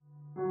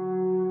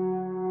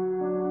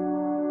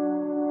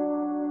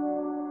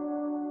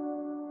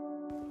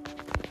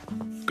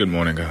Good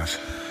morning, guys.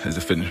 As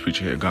a fitness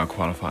preacher here, God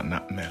qualified,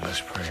 not man.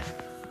 Let's pray.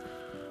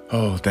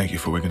 Oh, thank you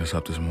for waking us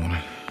up this morning.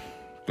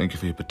 Thank you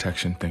for your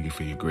protection. Thank you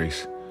for your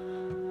grace.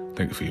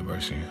 Thank you for your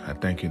mercy. I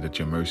thank you that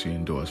your mercy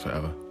endures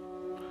forever.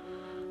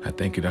 I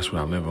thank you that's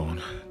what I live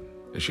on.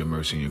 It's your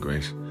mercy and your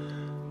grace.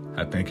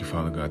 I thank you,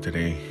 Father God.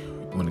 Today,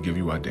 we want to give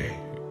you our day.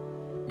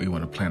 We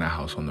want to plant our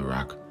house on the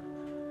rock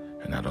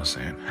and not on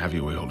sand. Have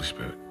your way, Holy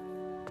Spirit.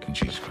 In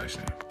Jesus Christ's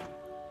name.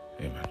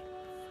 Amen.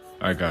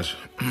 All right, guys.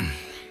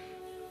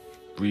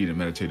 Read and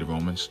meditate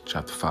Romans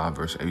chapter 5,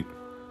 verse 8.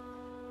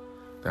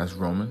 That's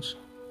Romans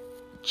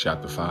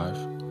chapter 5,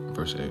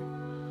 verse 8.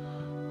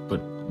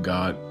 But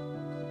God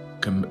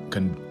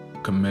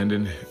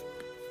commended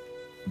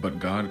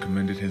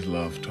his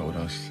love toward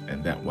us,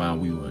 and that while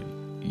we were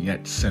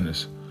yet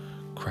sinners,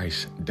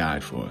 Christ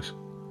died for us.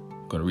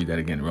 I'm going to read that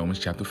again. Romans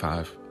chapter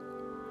 5,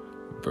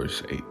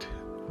 verse 8.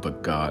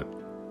 But God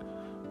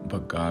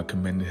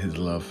commended his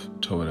love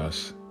toward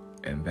us,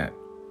 and that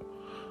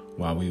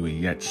while we were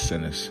yet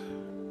sinners,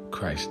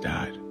 Christ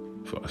died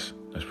for us.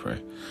 Let's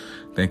pray.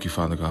 Thank you,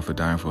 Father God, for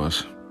dying for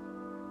us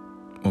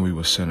when we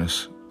were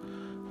sinners.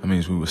 That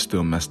means we were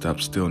still messed up,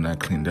 still not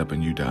cleaned up,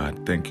 and you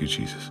died. Thank you,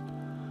 Jesus.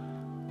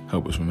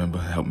 Help me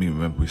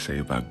remember we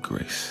saved by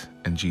grace.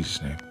 In Jesus'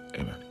 name,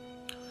 amen.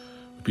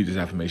 Repeat this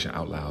affirmation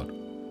out loud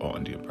or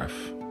under your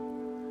breath.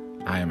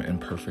 I am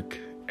imperfect,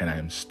 and I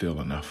am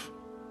still enough.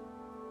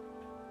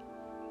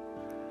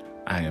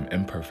 I am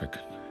imperfect,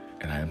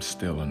 and I am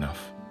still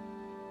enough.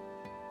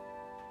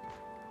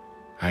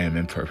 I am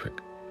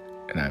imperfect,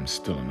 and I am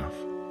still enough.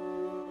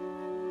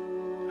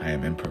 I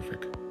am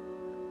imperfect,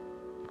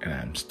 and I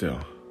am still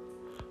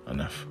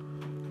enough.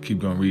 Keep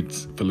going. Read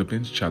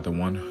Philippians chapter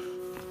 1,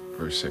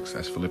 verse 6.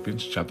 That's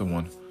Philippians chapter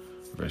 1,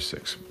 verse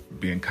 6.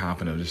 Being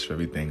confident of this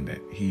very thing, that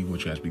he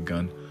which has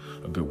begun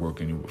a good work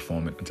in you will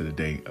perform it until the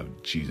day of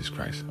Jesus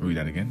Christ. I'll read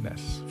that again.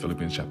 That's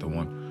Philippians chapter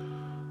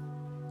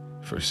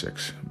 1, verse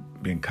 6.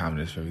 Being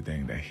confident of this very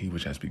thing, that he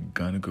which has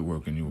begun a good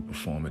work in you will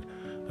perform it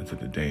until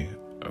the day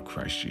of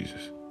Christ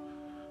Jesus.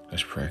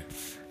 Let's pray.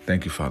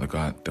 Thank you, Father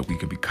God, that we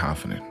can be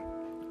confident.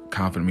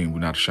 Confident means we're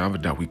not shy of a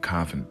doubt. We're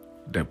confident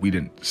that we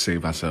didn't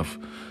save ourselves.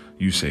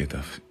 You saved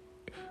us.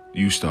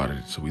 You started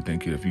it. So we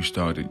thank you. If you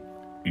started,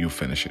 you'll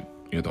finish it.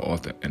 You're the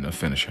author and the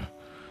finisher.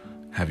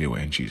 Have your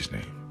way in Jesus'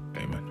 name.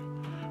 Amen.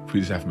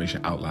 Read this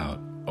affirmation out loud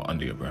or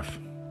under your breath.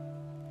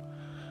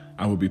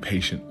 I will be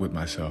patient with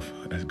myself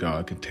as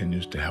God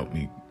continues to help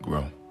me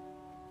grow.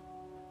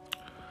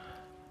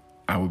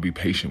 I will be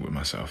patient with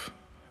myself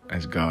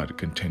as God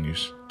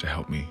continues to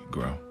help me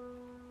grow.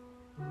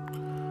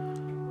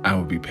 I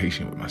will be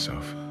patient with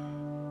myself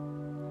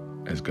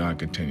as God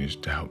continues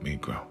to help me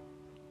grow.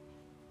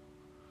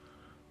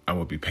 I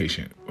will be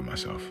patient with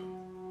myself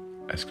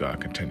as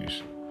God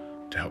continues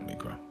to help me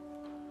grow.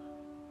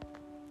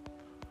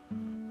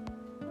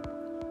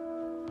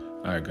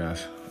 All right,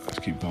 guys, let's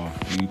keep going.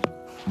 Read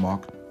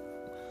Mark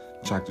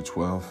chapter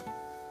 12,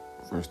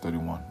 verse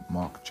 31.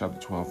 Mark chapter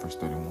 12, verse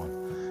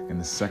 31. And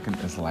the second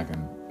is like a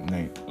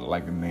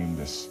name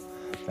this: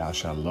 thou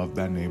shalt love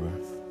thy neighbor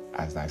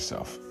as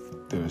thyself.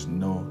 There is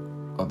no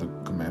other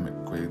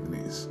commandment greater than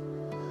these.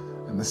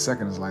 And the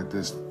second is like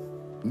this,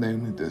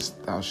 namely this: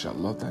 thou shalt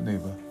love thy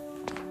neighbor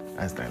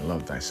as thou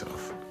love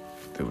thyself.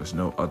 There was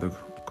no other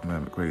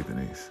commandment greater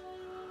than these.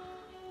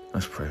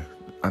 Let's pray.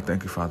 I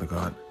thank you, Father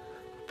God,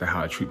 that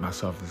how I treat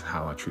myself is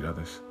how I treat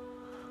others.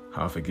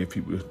 How I forgive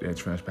people their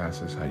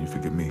trespasses, how you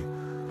forgive me.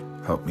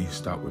 Help me,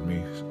 start with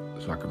me,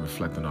 so I can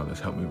reflect on others.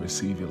 Help me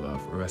receive your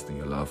love, rest in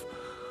your love,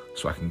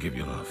 so I can give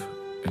you love.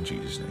 In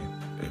Jesus' name,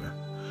 amen.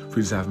 Read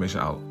this affirmation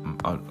out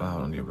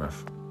loud on your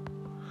breath.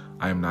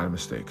 I am not a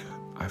mistake.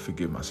 I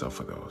forgive myself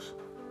for those.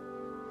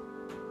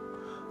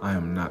 I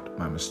am not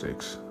my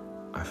mistakes.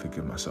 I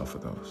forgive myself for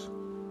those.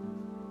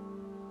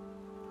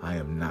 I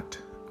am not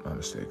my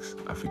mistakes.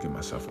 I forgive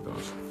myself for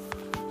those.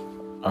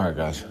 All right,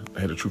 guys, I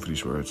hear the truth of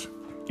these words.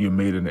 You're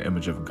made in the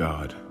image of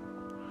God.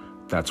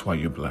 That's why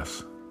you're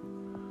blessed.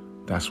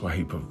 That's why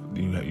you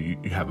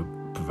have a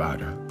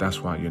provider.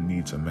 That's why your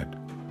needs are met.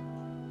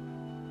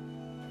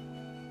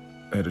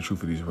 I hear the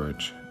truth of these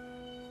words.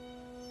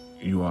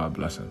 You are a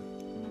blessing.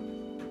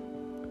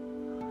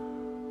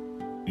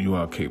 You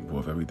are capable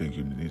of everything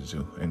you need to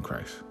do in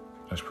Christ.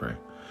 Let's pray.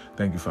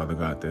 Thank you, Father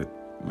God, that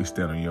we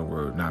stand on your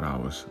word, not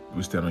ours.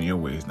 We stand on your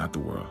ways, not the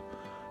world.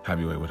 Have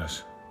your way with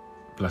us.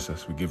 Bless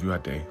us. We give you our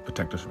day.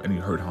 Protect us from any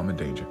hurt, harm, and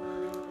danger,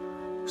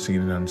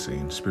 seen and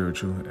unseen,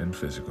 spiritual and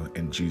physical.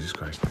 In Jesus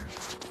Christ's name.